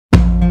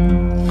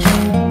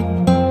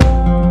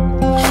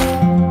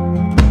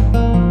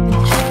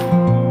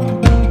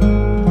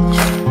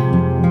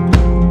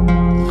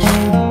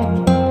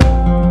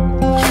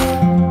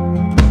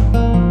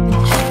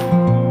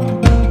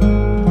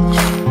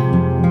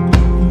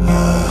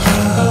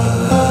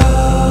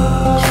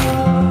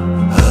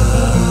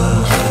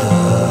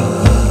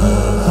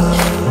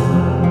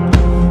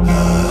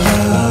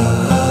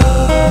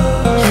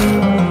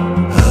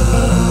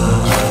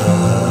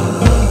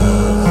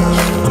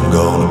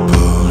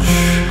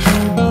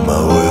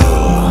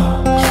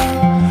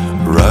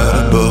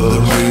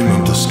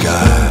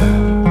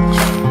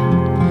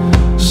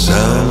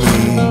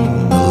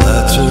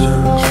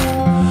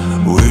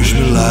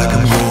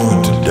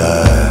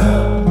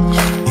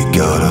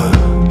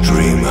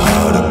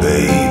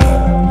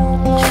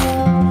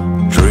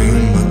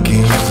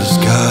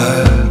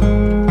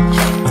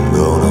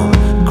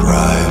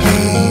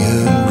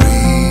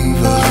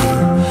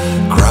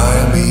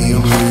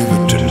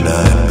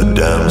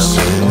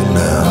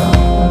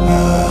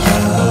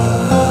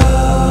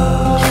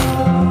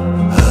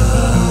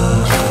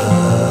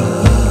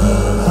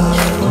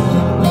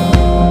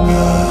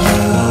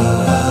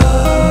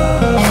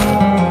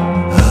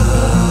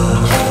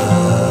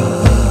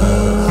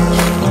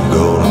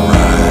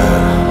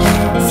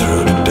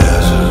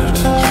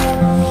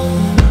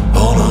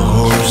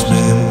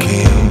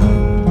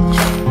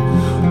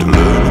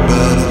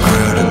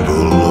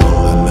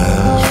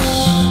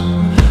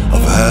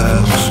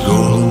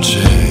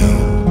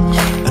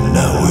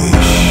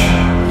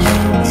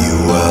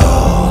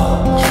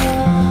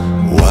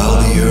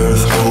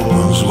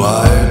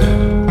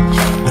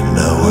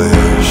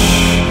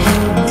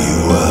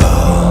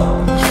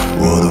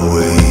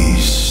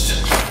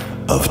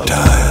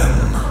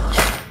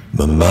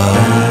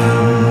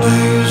mind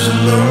is a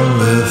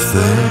lonely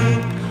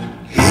thing.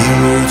 Hear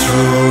it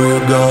through,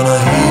 you're gonna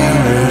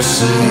hear it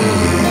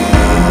sing.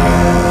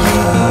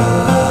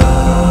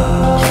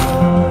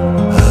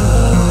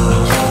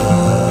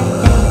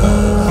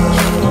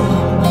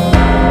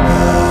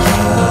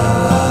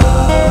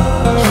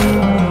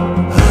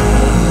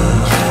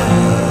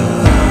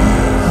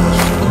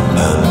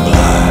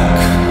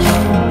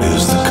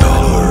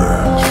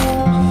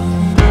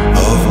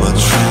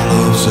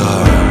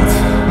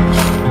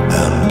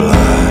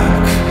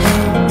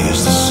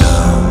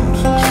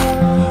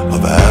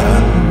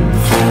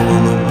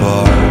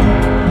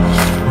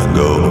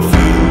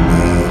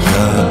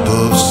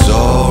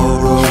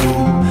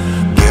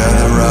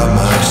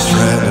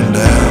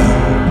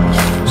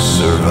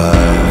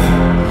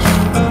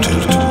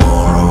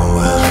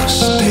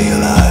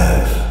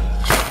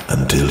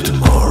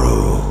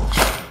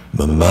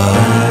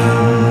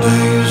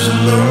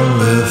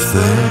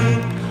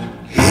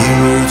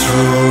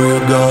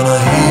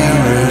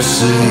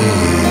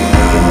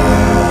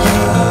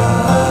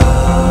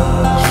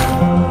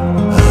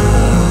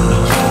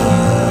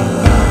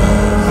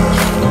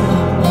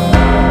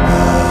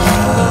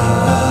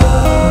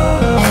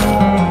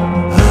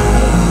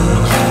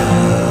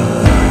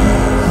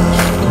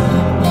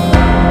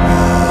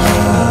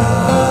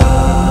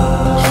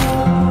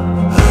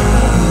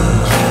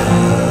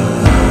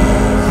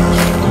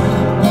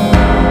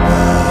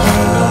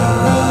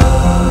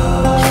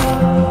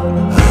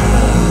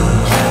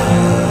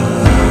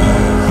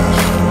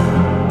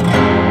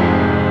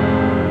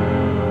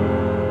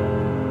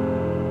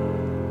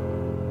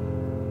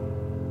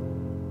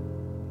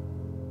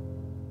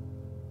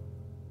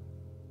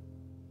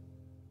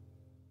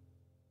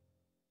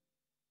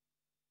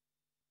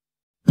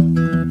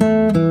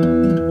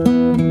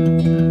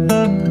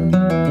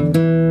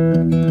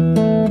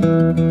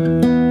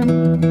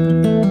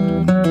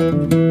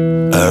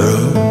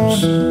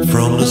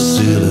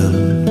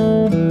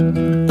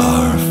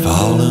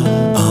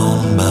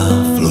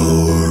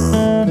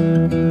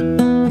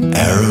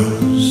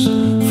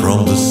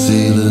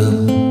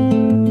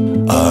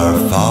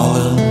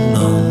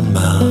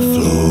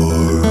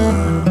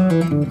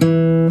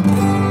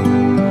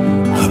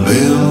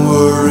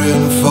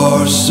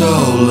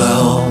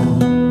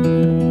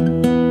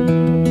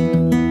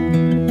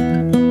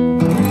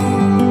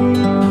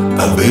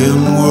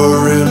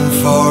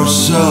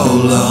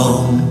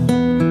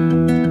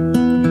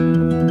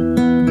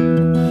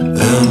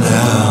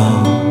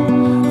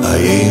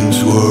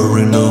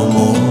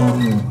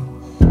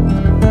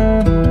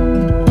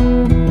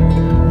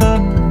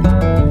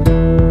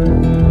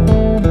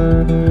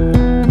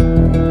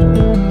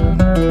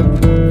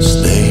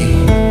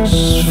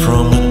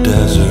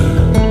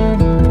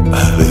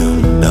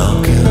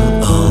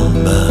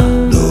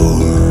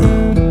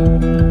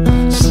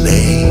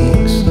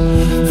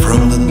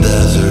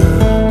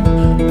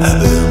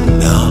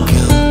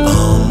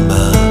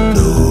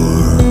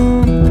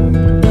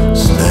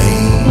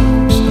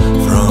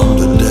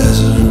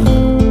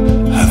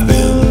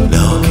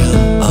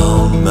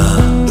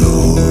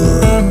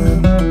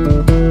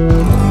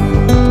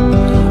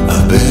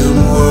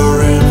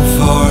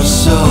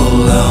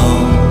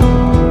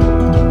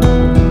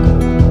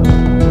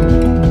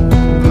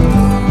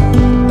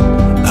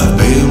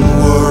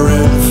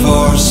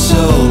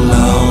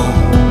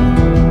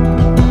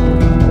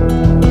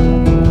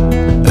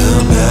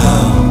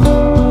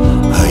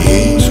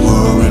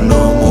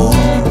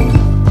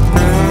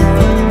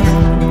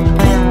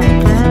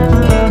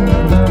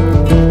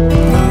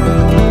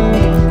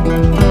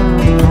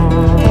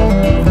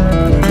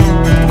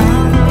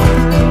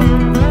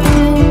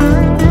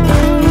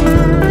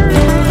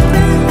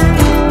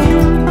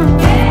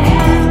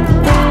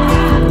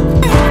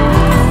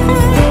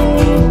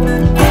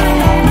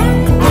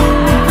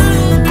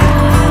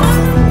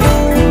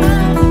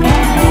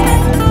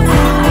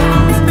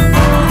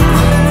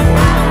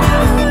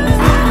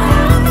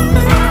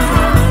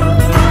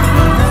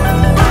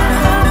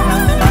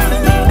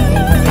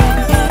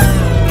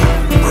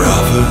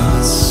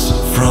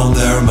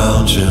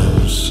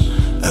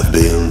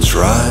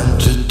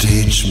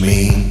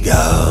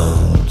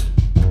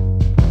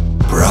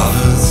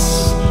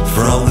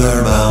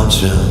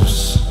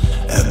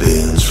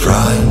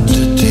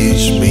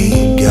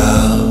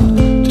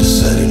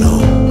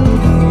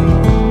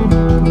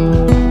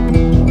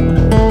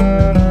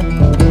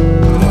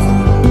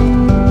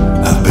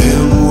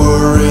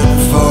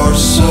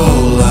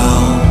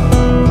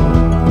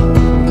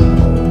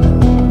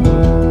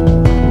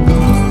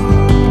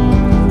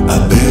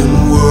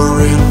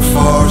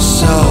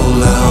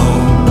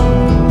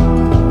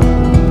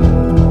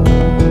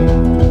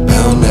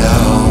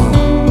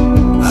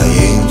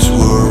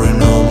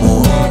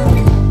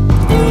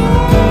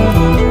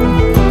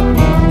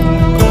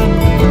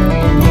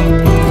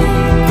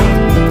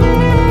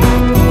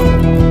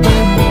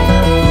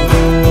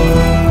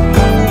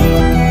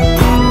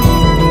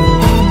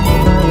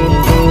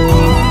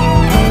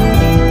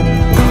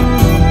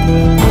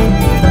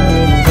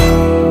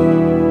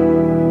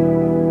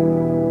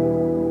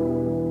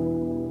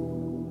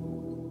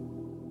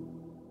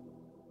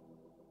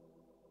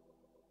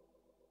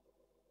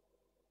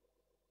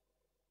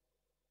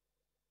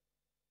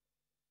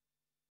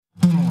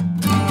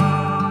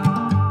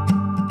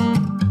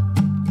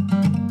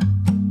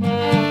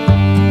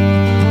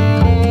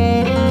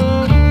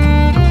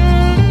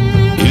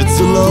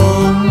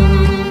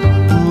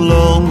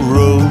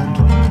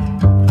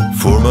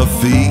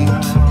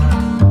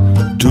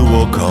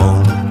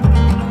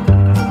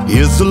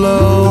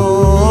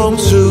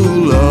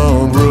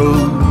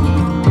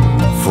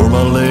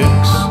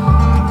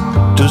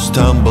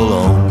 stumble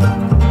on.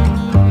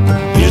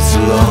 It's a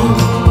long,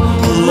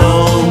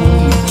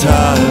 long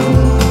time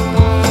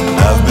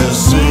I've been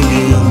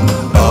singing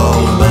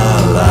all my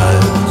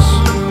lives.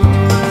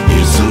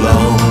 It's a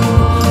long,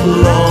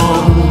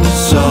 long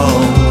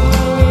song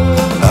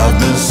I've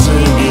been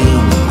singing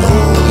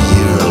all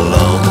year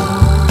long.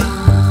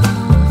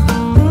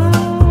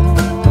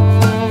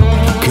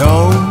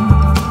 Come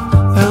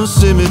and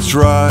see me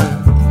try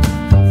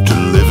to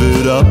live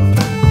it up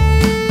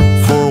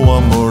for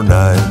one more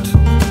night.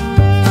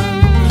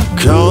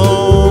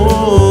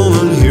 Come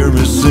and hear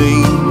me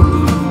sing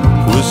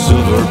with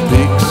silver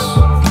picks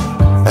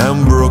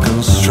and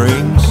broken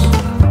strings.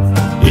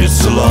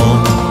 It's a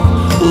long,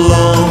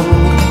 long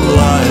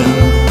line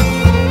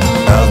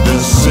I've been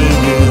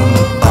singing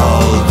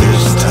all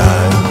this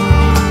time.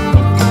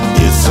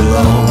 It's a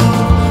long,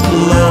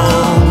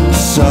 long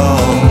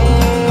song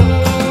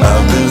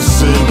I've been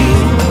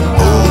singing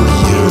all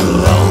year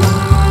long.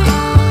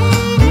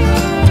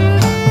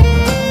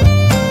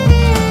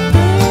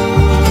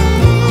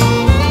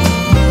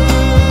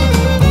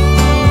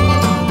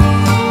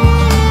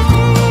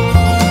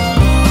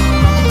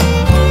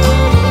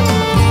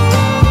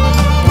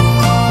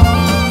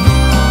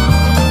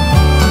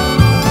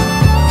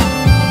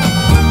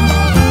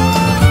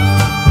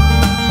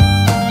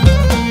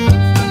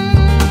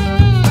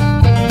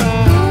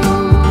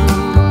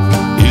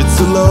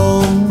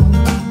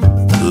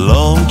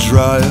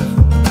 Drive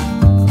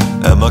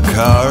and my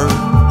car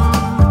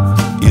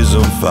is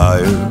on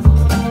fire.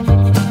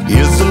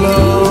 It's a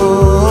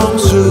long,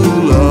 too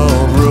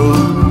long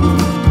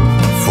road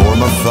for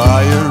my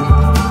fire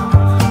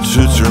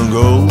to turn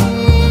gold.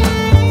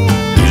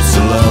 It's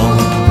a long,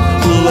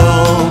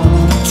 long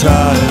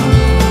time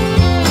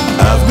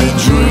I've been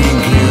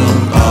drinking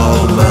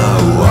all my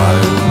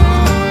wine.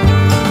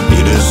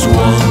 It is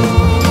one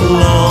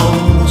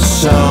long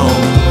song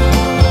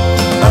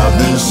I've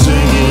been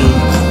singing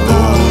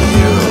all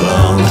year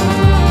long.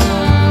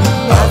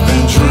 I've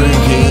been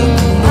drinking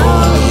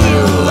all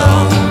year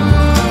long.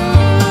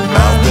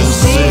 I've been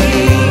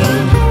singing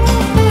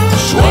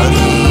 20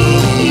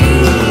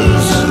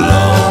 years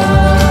long.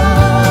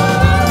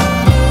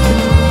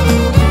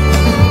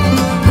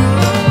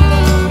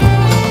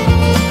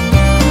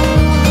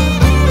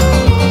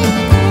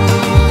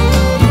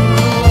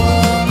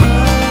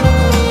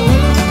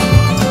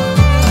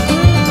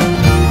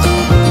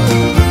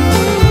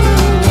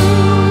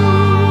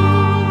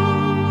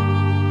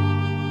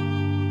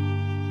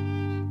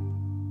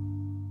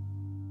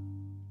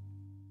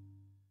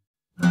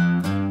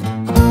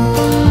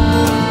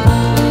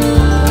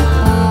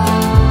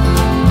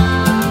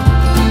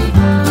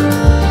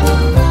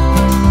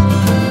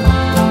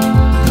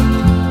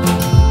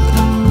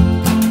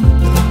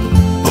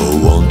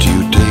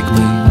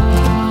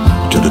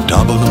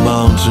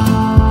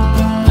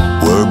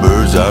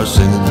 Are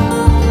singing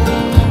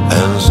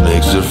and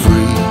snakes are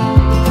free.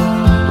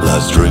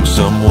 Let's drink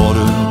some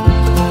water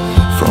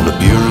from the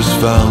purest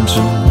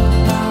fountain.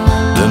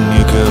 Then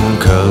you can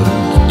cut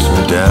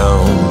me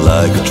down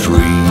like a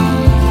tree.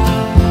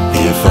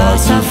 If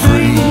hearts are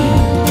free,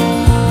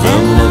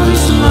 then love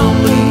is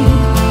lonely,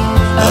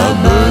 a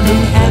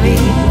burden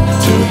heavy,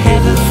 too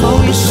heavy for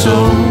your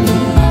soul.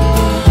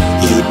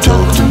 You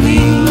talk to me,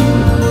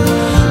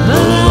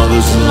 but love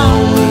is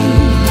lonely.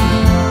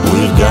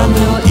 We've got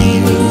no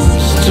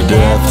ears to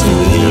deaf to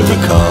hear the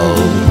call.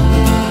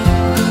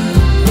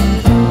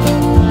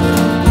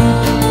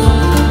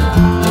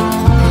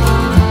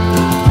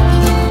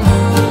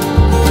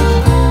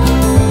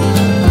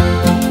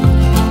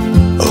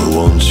 Oh,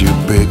 won't you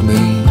pick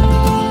me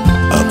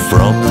up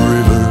from the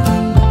river,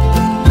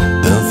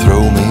 then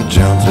throw me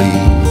gently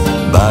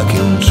back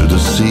into the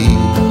sea?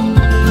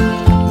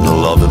 No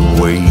loving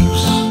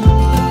waves,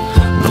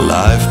 no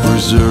life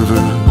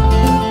preserver,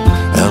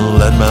 and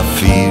let my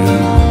fear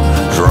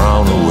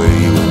drown away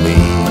with me.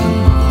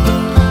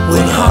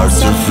 When hearts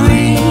are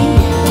free,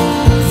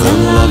 then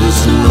love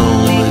is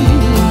lonely,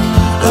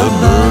 a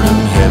burden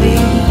heavy,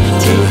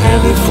 too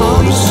heavy for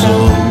your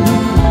soul.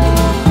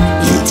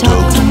 You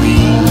talk to me,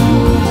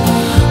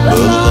 but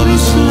love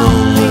is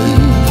lonely.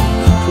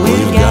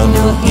 We've got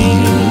no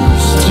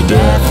ears to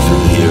deaf to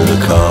hear the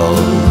call.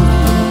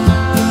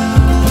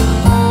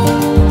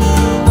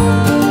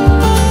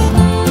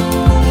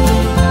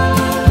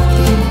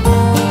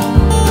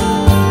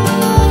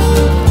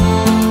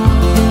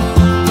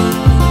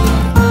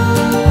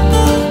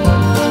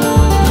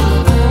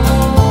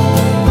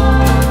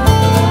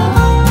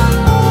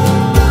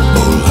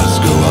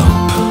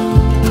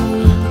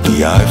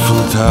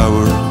 Eiffel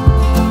Tower,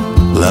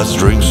 let's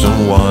drink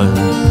some wine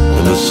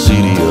in the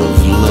city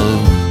of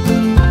love.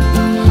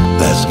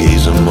 Let's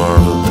gaze and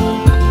marvel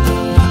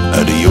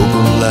at the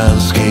open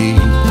landscape.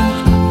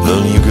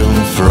 Then you can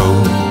throw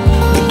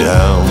me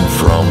down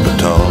from the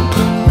top.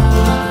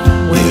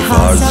 If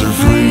hearts are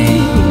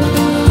free,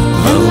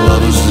 then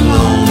love is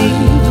lonely,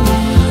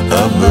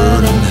 a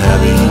burden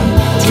heavy,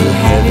 too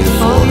heavy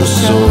for the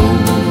soul.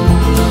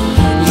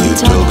 You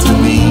talk to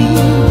me,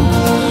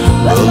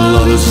 but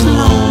love is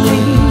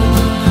lonely.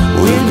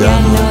 We've got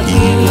no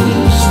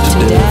ears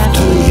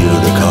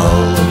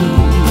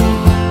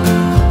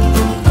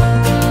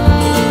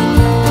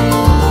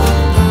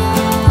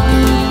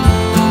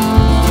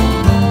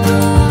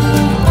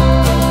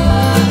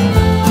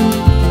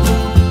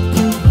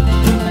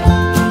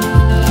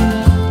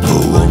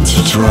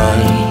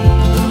try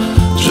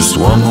just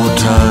one more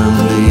time,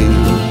 dear,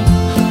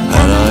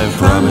 and I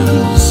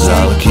promise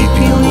I'll keep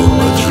you in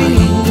my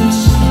dreams,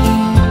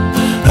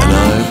 and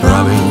I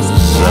promise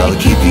I'll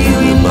keep you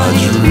in my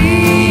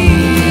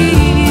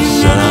dreams,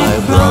 and I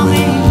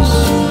promise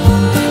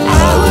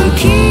I will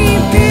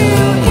keep you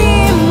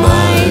in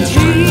my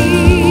dreams.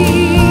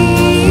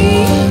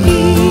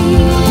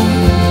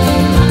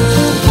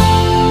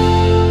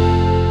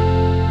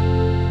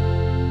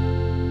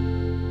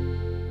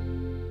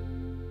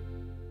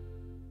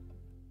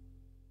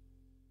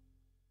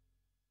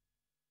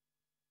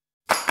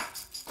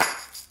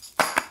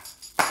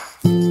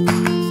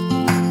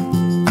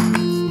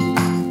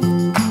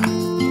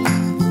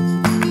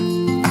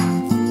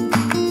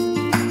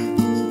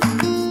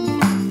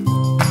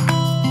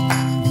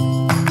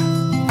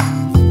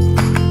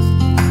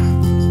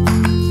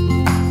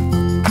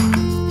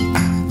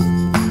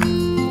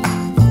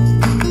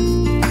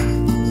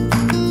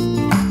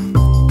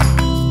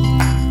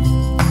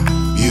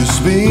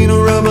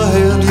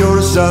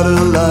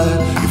 Satellite,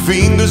 your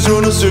fingers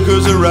running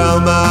circles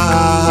around my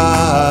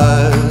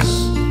eyes.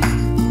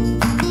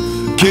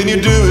 Can you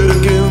do it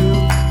again?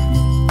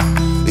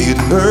 It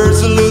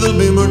hurts a little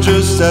bit more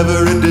just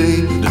every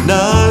day. The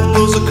night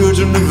pulls a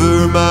curtain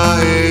over my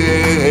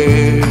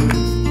head.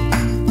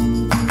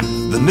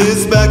 Then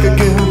it's back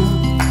again.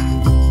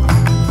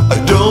 I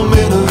don't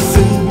mean a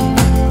thing.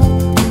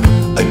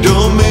 I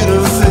don't mean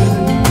a thing.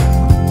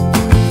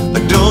 I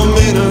don't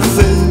mean a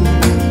thing.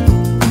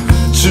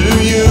 To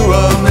you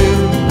I mean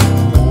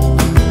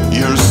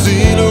your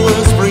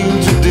silhouette spring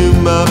to dim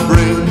my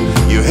brain.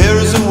 Your hair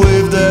is a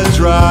wave that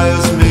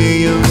drives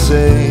me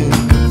insane.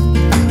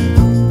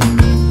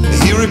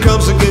 Here it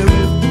comes again.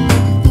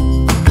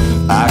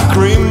 I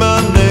crane my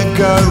neck,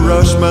 I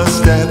rush my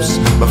steps.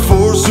 My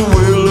force of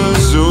will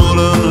is all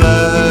I'm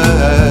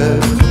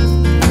left.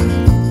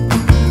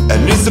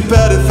 And it's a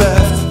petty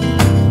theft.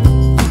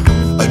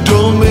 I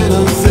don't mean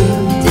a thing.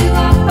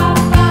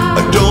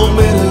 I don't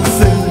mean a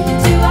thing.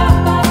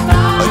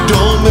 I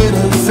don't mean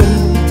a thing.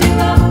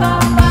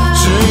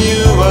 To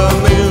you I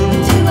mean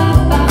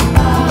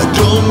I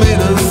don't mean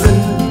a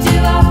thing.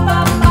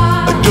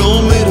 I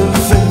don't mean a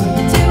thing.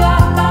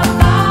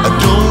 I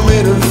don't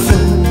mean a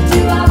thing.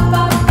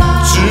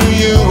 To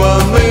you I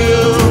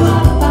mean.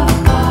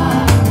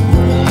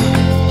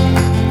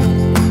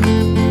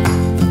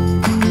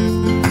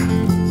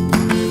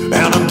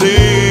 And the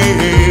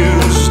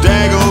days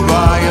they go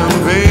by in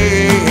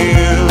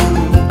vain,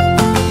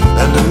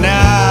 and the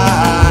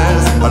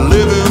nights are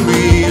living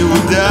me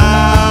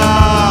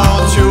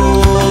without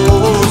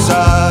your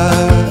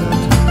side.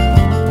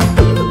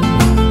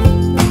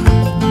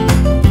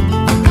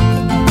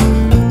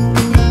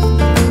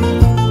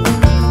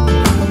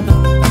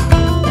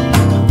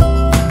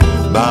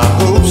 My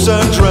hopes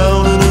are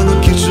drowning in the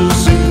kitchen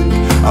sink.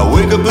 I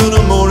wake up in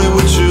the morning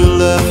with you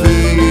laughing.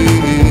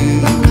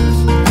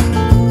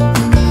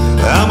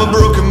 I'm a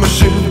broken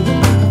machine.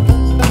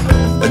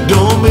 I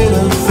don't mean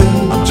a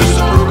thing. I'm just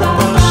a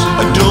broken machine.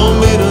 I don't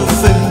mean a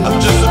thing. I'm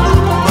just a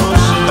broken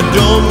machine. I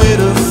don't mean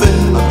a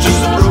thing. I'm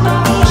just a broken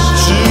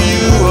machine. To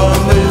you I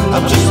mean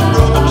I'm just a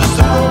broken.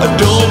 I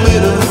don't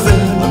mean a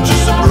thing. I'm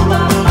just a broken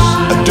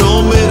machine. I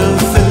don't mean a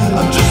thing.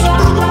 I'm just a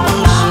broken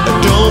machine. I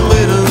don't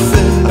mean a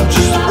thing. I'm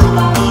just a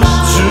broken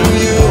machine. To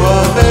you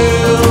I mean.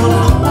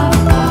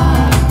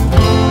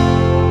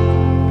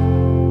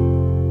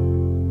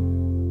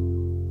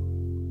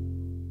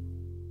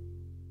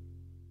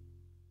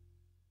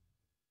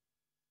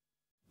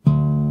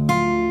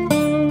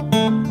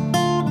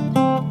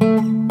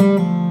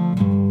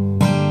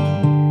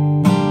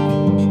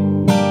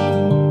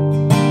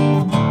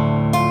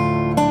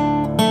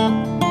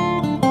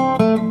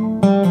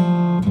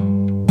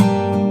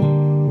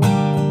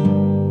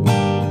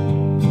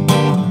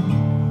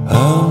 I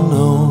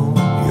know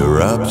your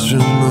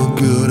options no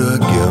good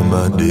again,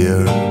 my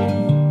dear.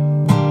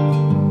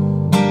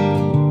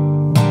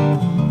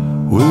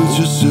 With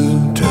your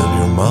suit and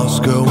your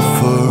Moscow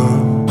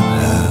fur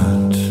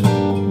hat,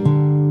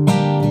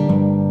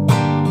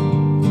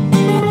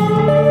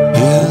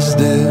 is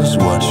this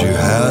what you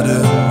had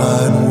in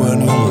mind when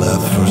you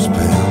left for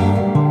Spain?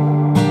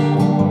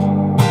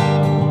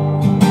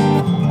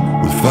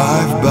 With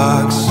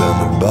 $5 and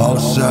a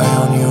bullseye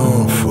on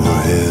your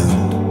forehead.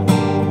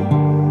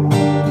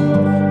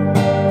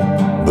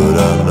 But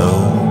I know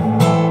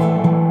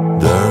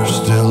there's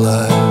still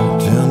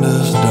light in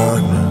this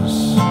darkness.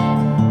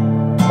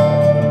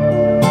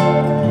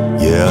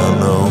 Yeah, I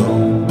know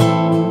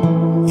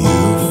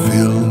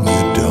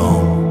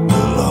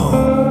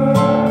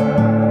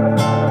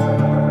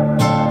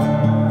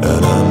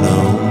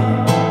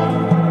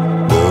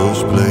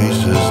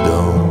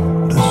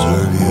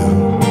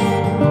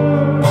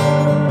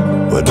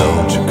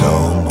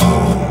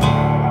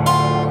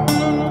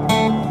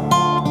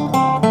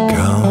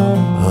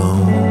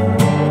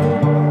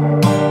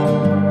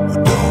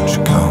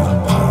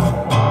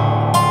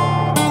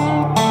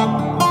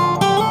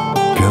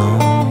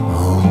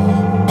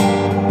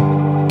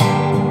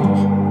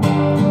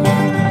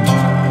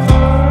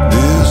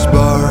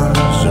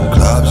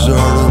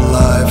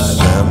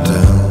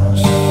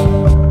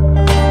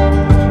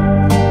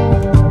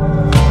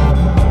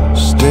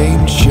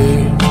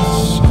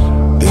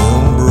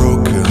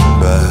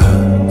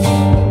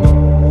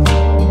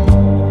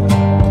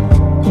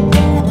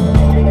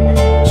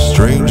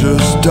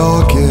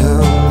talking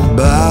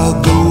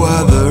about the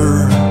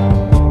weather.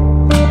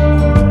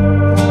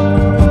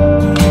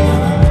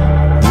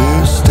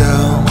 This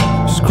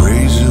town's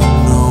crazy,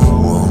 no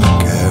one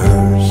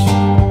cares.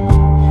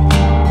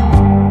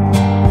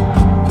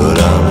 But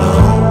I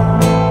know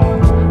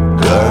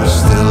there's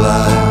still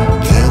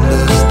light in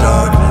this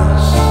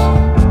darkness.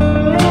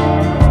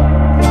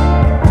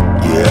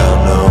 Yeah, I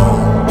know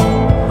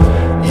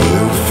you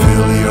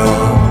feel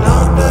you're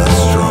not that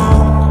strong.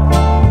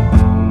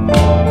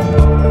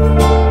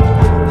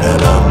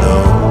 And I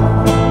know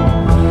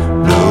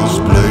those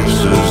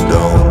places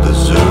don't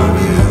deserve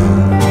you.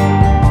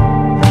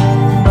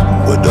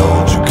 But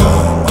don't you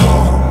come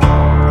home?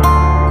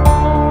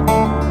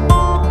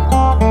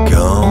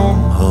 Come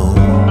home.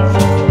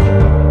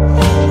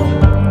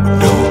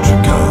 Don't you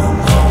come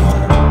home?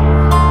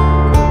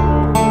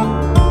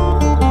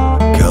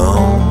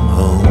 Come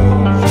home.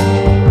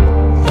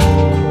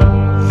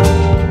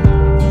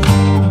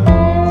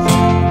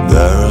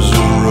 There's a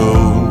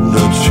road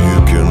that you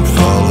can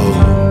follow.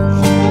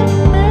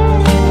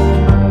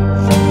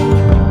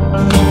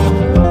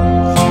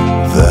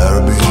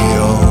 There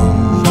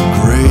beyond the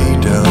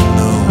great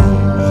unknown.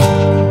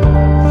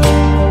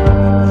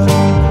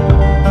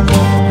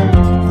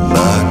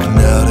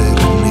 Magnetic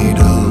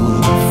needle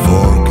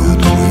for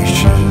good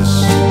wishes.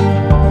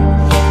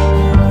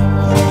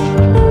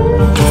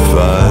 To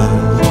find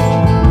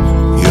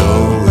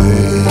your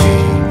way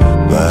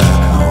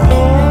back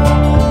home.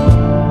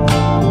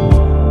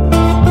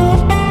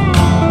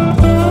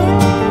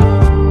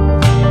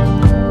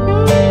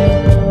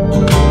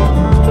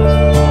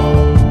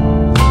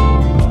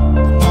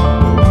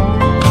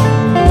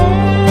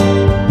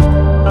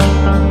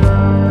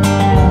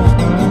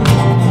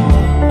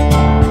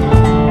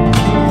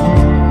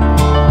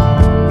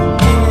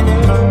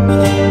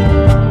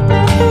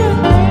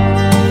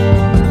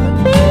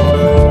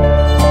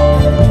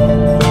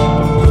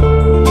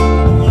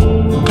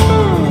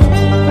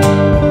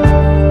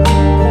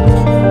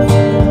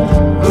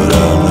 But I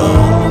know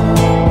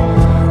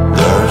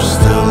there's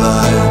still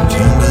light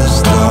in this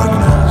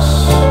darkness.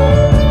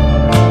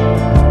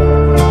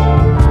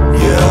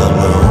 Yeah, I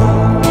know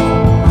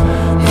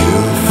you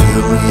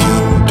feel you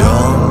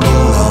don't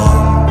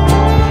belong.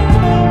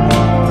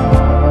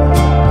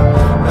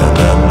 And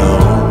I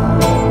know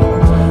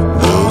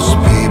those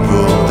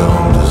people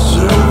don't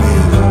deserve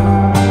you.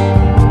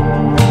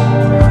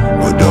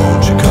 But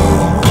don't you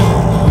come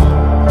home?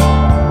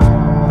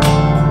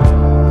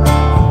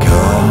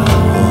 Come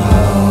home.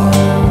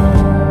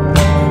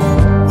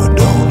 But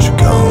don't you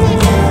come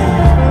home?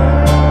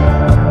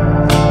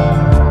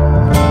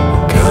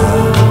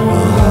 Come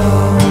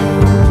home.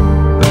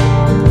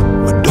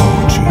 But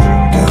don't you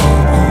come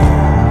home?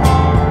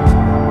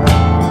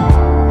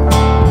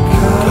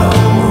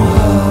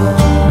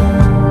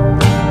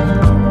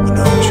 But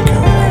don't you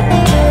come home?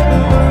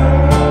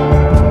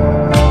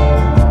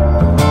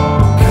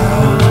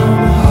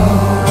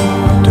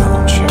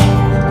 Don't you?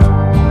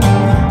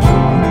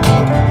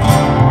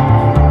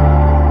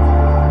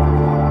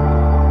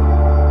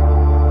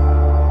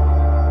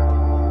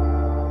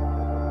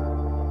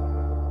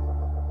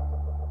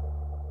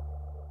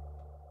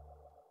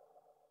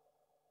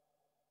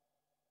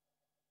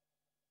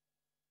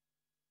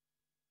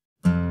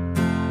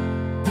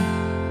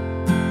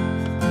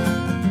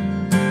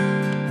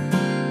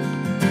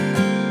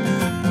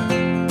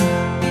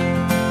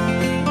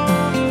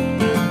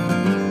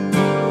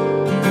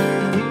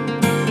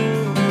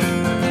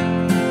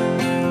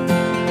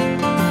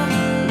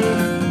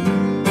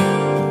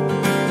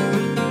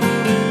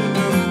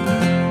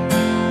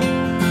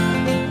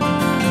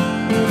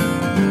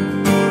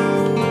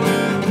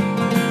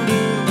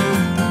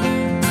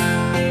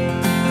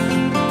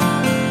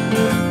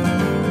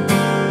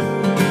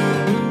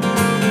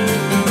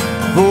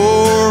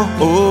 Poor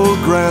old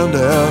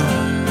granddad,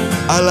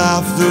 I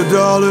laughed at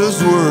all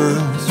his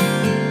words.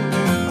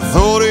 I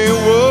thought he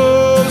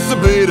was a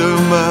bitter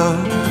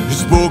man. He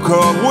spoke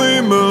of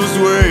women's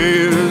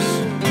ways.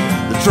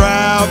 They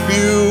trap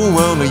you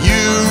and they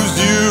use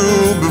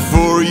you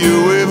before you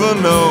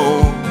even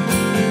know.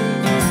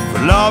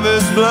 For love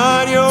is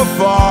blind, you're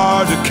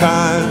far too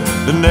kind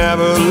to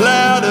never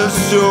let us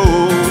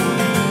show.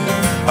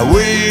 I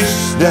wish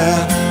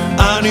that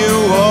I knew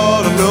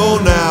what I know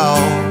now.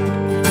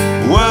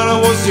 When I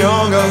was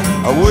younger,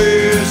 I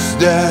wish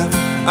that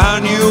I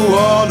knew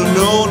what I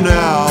know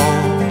now.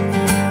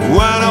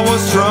 When I was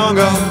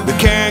stronger, the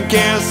can't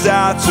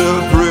such a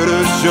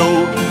pretty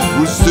show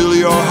would steal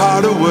your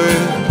heart away.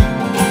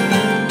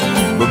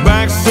 But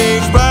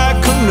backstage, back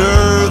on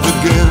earth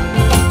again,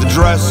 the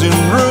dressing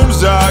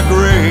rooms are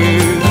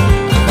great.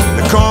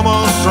 They come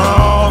on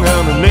strong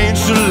and an ain't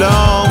too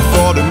long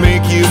for to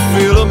make you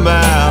feel a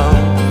man.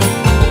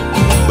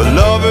 But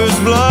love is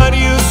blind,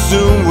 you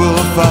soon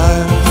will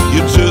find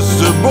you're just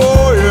a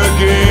boy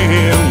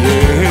again,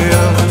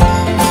 yeah.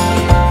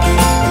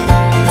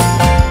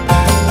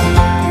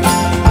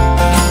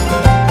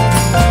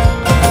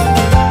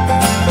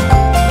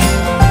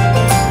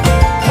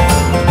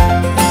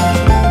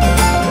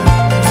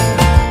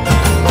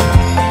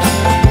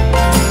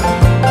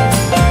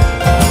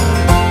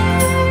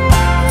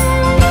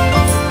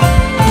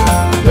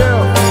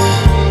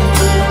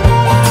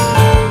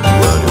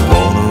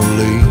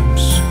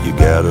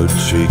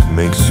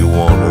 you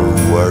wonder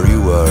where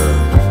you are.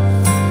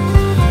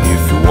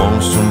 If you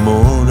want some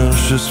more, then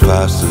just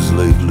fast as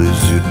lately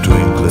as you're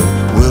twinkling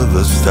with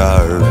the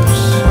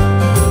stars.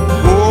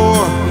 Poor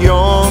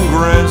young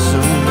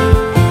grandson,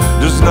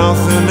 there's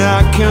nothing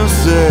I can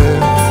say.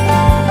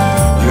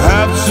 You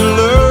have to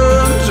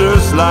learn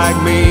just like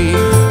me,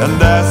 and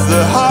that's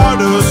the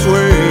hardest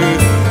way.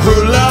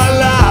 Ooh la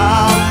la,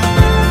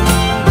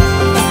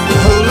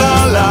 ooh la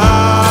la,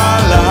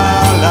 la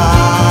la,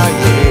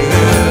 yeah.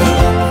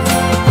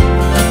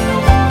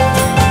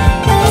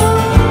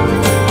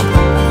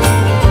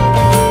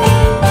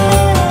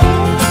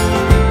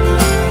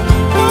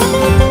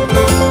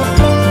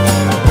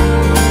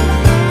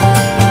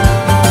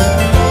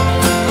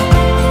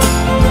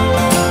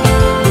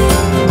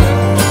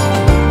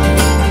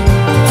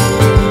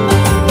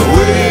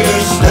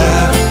 Wish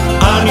that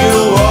I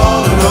knew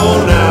all I know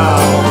now.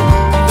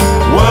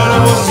 When I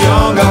was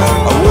younger,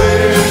 I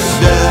wish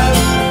that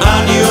I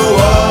knew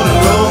all I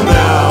know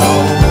now.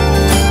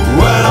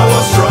 When I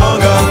was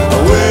stronger, I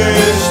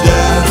wish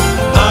that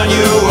I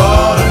knew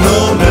all I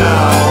know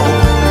now.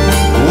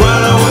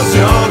 When I was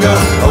younger,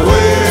 I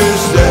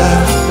wish that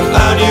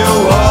I knew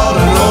all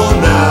I know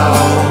now.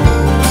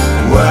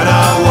 When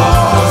I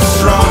was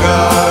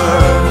stronger,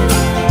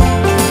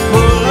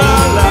 ooh la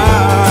la,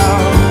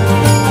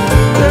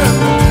 yeah.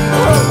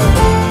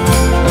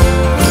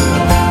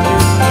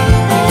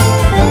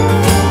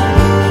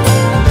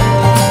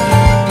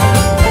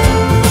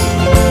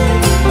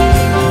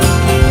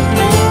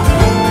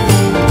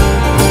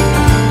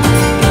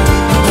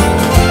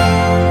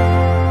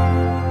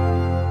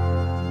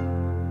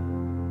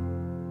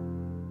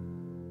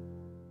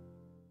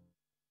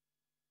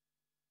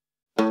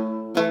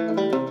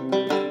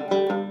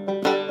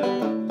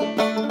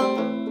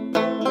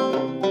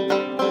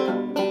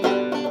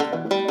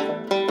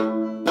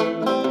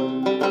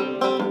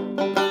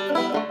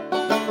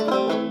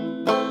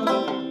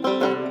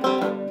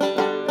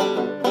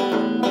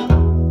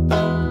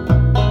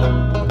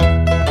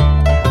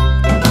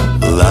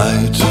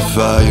 Light a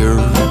fire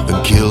and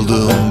kill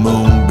the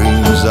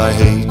moonbeams. I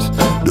hate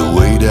the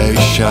way they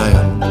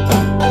shine.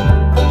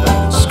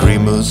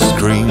 Scream a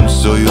scream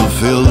so you'll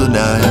feel the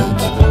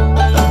night.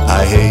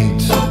 I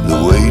hate the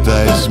way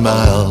they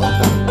smile.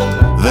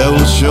 They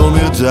will show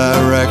me a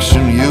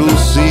direction. You'll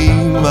see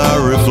my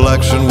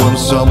reflection when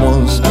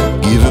someone's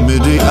giving me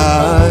the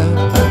eye.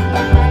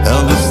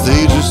 And the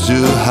stage is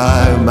too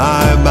high,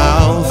 my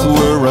mouth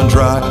will run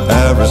dry.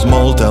 Every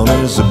small town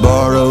is a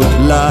borrowed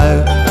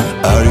lie.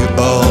 Are you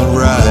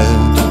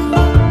alright?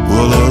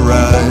 Well,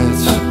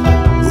 alright.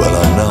 Well,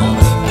 I'm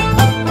not.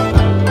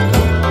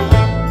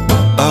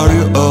 Are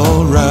you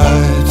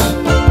alright?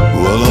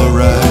 Well,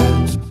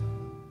 alright.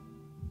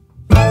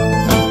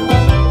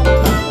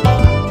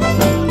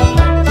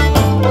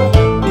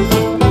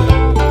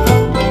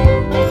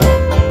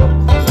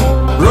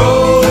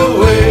 Roll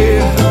away,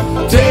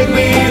 take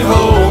me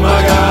home. I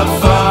got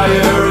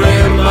fire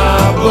in my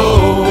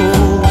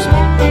bones.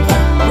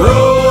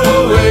 Roll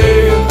away,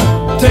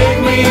 take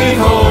me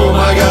home. I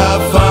got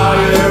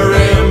fire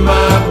in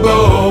my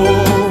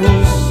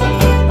bones.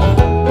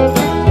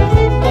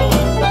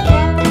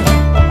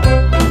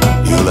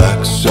 You lack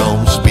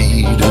some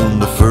speed in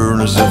the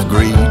furnace of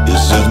greed.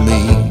 Is it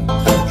me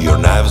your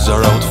knives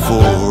are out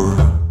for?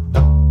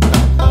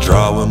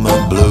 Drawing my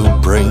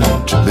blueprint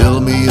to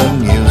build me a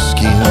new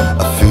skin.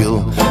 I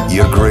feel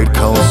your great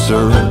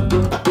concern.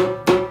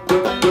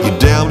 You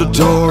damn the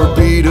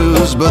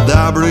torpedoes, but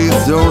I breathe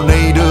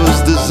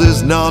tornadoes. This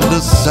is not the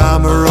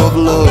summer of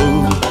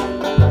love,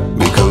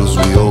 because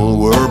we all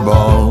were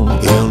born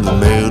in the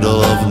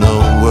middle of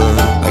nowhere.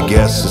 I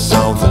guess it's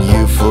something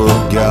you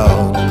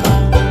forgot.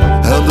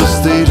 And the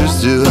stage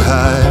is too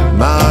high,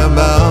 my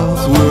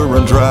mouth will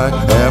run dry.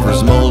 Every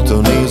small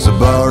tone is a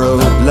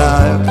borrowed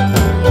life.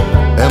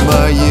 And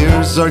my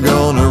ears are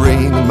gonna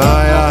ring,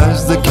 my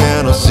eyes they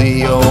cannot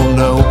see. Oh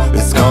no,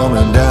 it's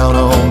coming down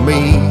on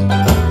me.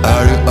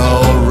 Are you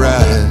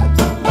alright?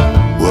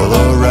 Well,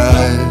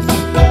 alright.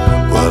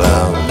 Well,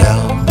 I'm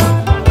down.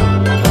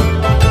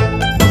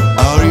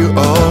 Are you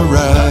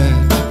alright?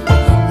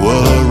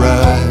 Well,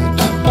 alright.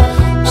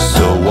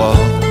 So what?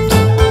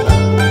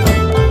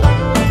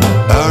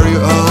 Are you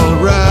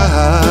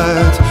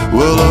alright?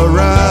 Well,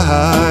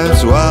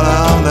 alright. Well,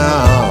 I'm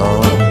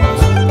down.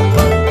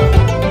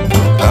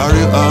 Are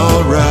you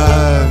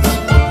alright?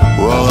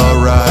 Well,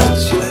 alright.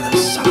 You little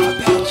son of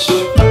a bitch.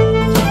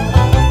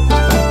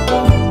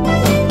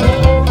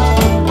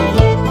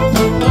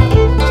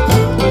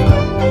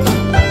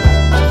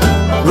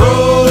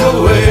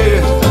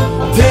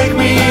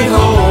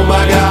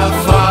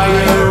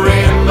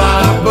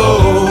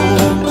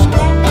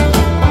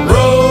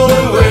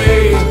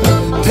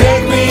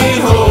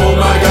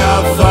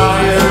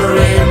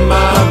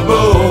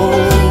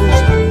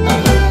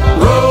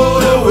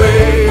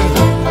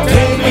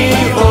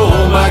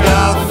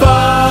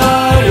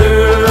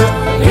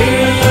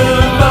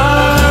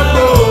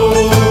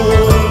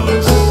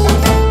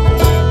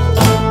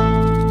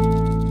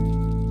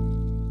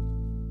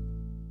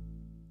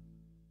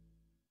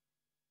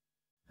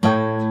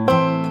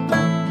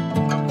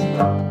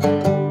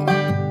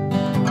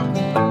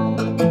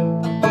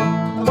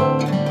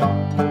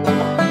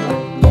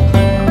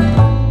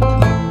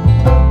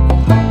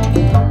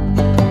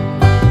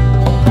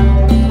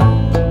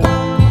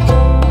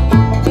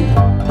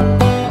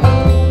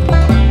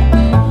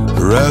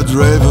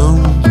 Raven,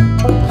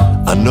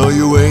 I know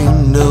you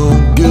ain't no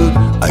good.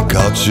 I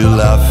caught you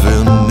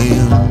laughing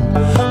in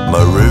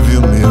my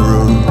rearview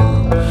mirror.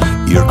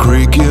 Your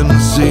creaking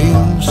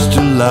seems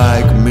to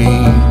like me.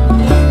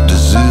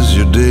 This is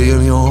your day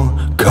and you're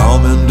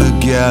coming to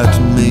get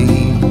me.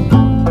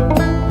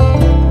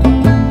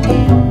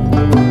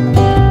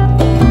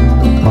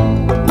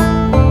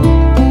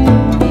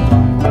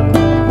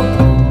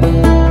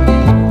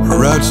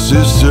 Red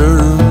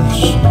sisters,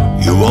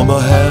 you want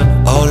my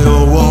head on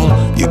your wall.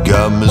 You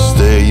got me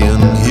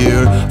staying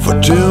here for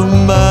too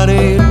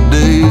many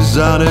days,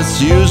 and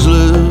it's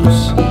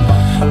useless.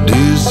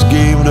 This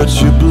game that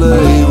you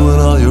play when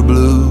all you're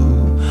blue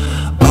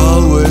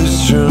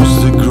always turns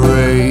to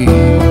gray.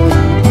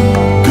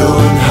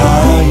 Going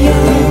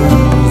higher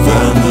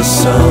than the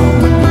sun,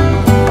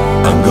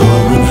 I'm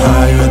going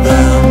higher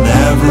than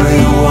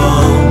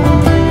everyone.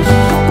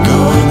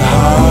 Going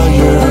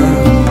higher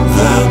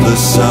than the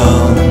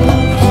sun,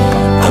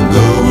 I'm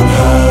going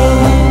higher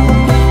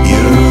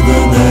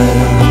than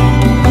everyone.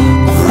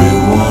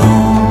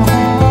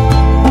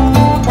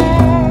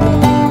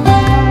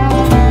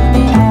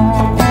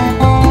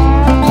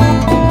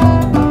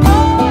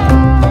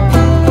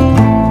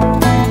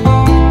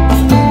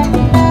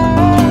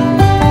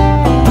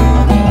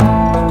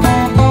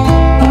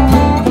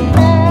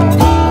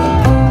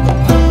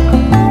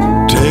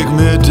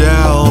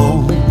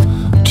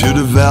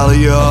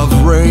 Valley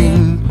of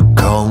rain,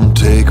 come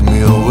take me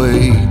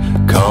away,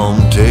 come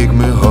take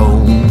me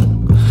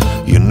home.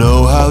 You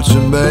know how to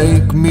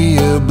make me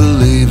a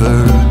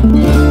believer.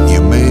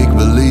 You make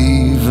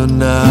believe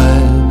and I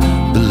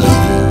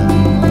believe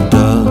in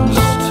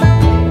dust.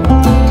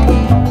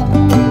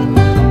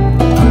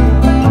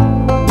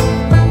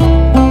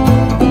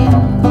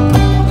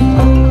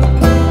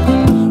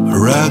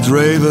 Red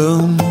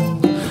Raven,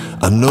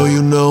 I know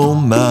you know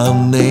my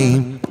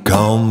name.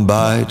 Come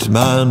bite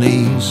my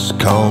knees,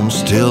 come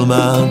steal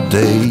my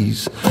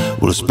days.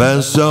 We'll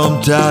spend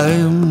some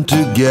time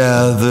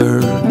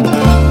together.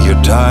 Your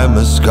time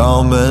has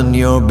come and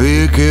your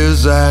beak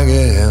is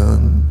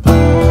hanging.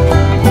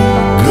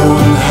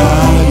 Going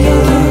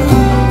higher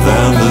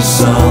than the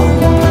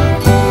sun,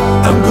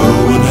 I'm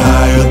going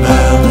higher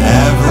than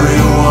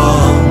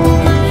everyone.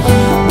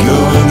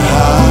 Going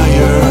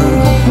higher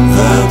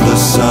than the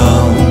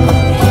sun,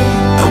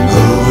 I'm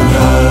going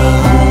higher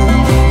than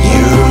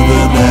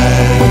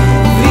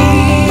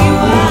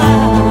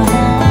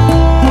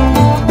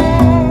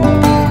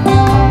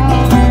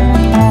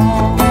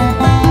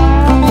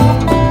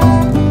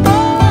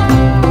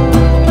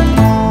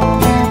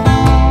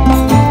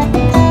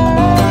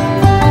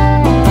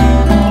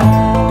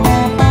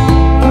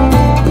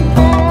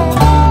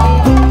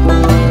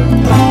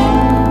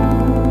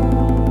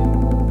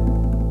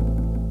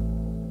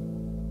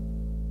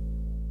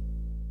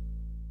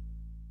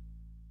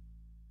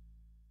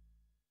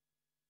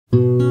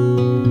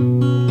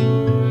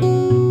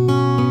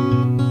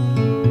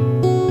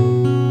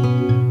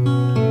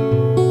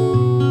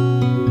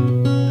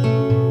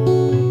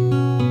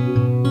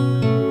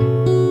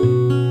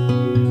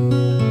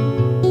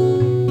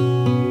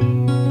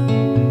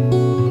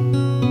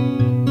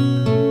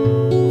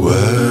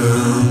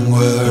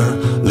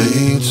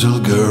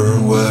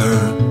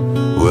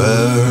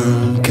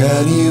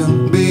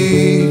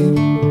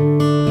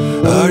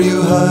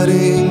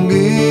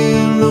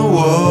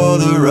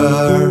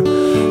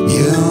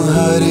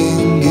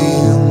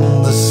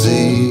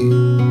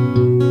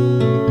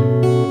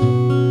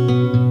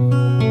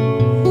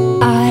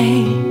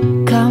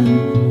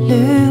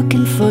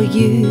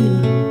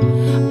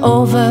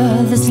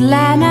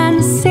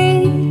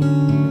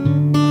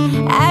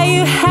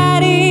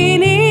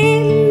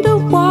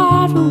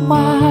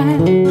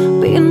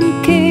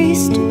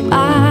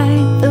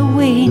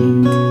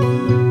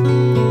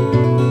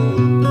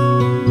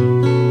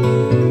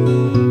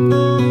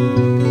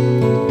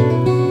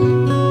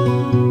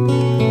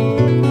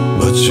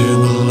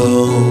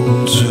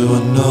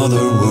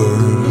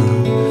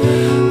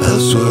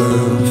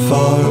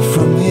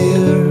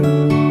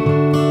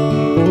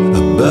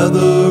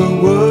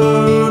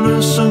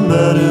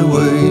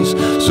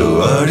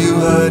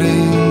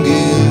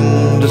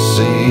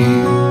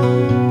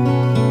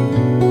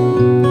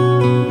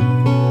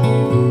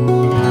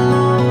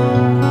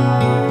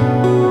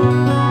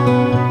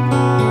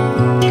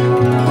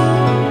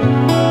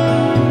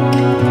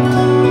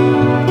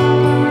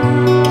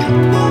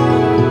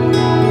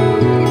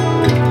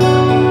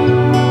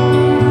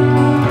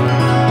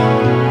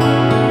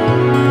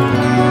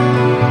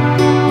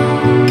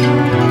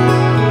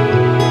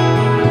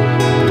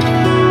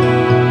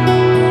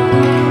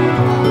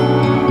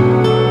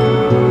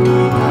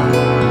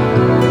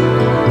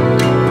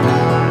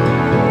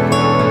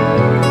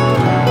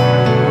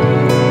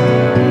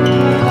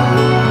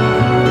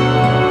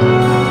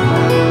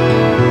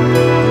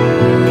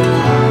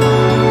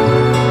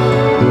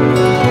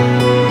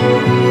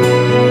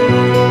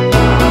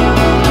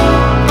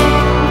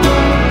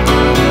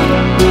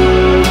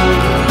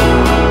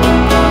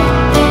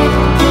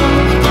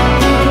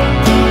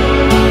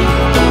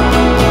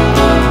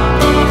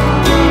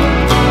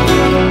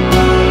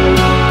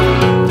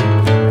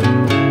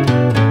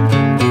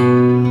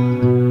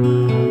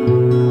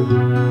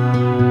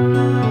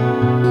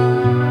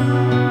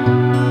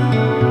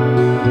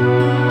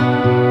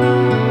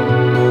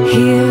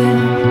Here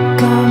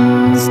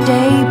comes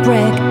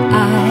daybreak,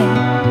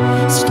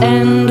 I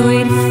stand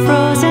with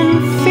frozen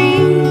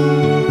feet.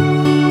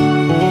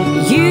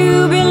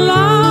 You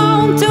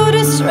belong to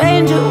the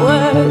stranger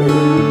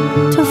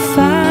world, too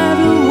far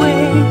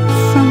away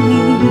from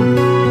me.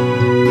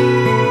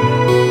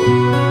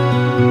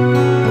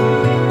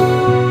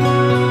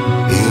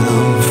 In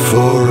a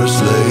forest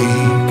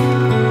lake,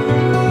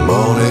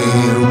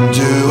 morning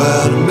dew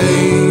at me.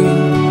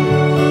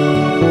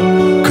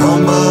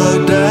 Comb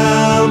my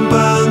damp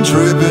and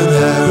dripping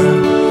hair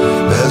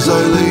as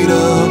I lean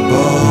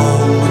upon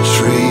a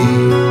tree.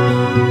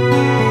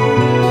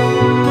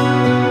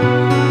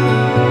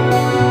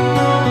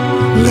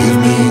 Leave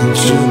me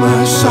to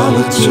my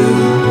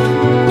solitude,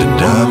 and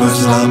I must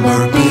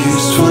slumber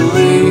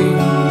peacefully.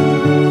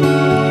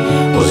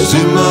 Was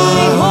it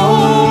my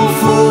home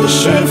full of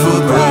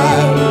shameful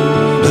pride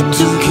that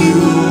took you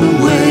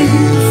away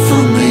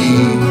from me?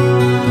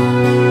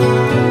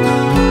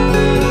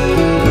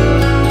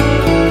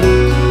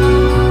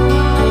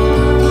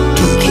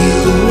 Took you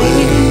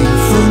away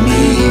from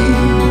me.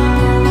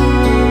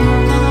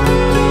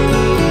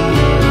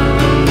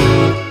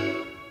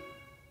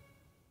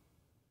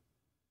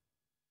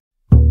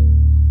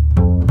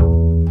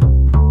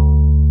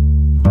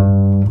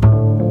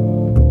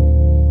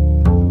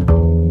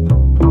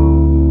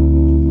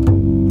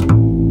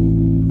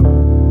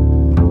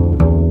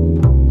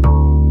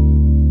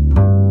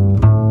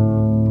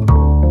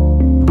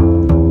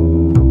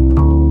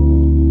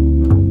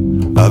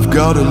 I've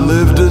gotta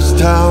leave this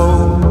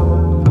town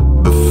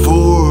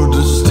before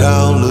this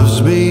town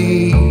leaves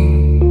me.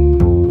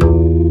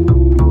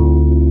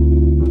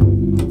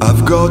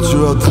 I've got to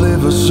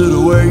outlive a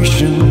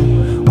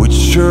situation which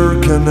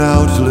sure can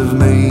outlive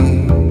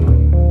me.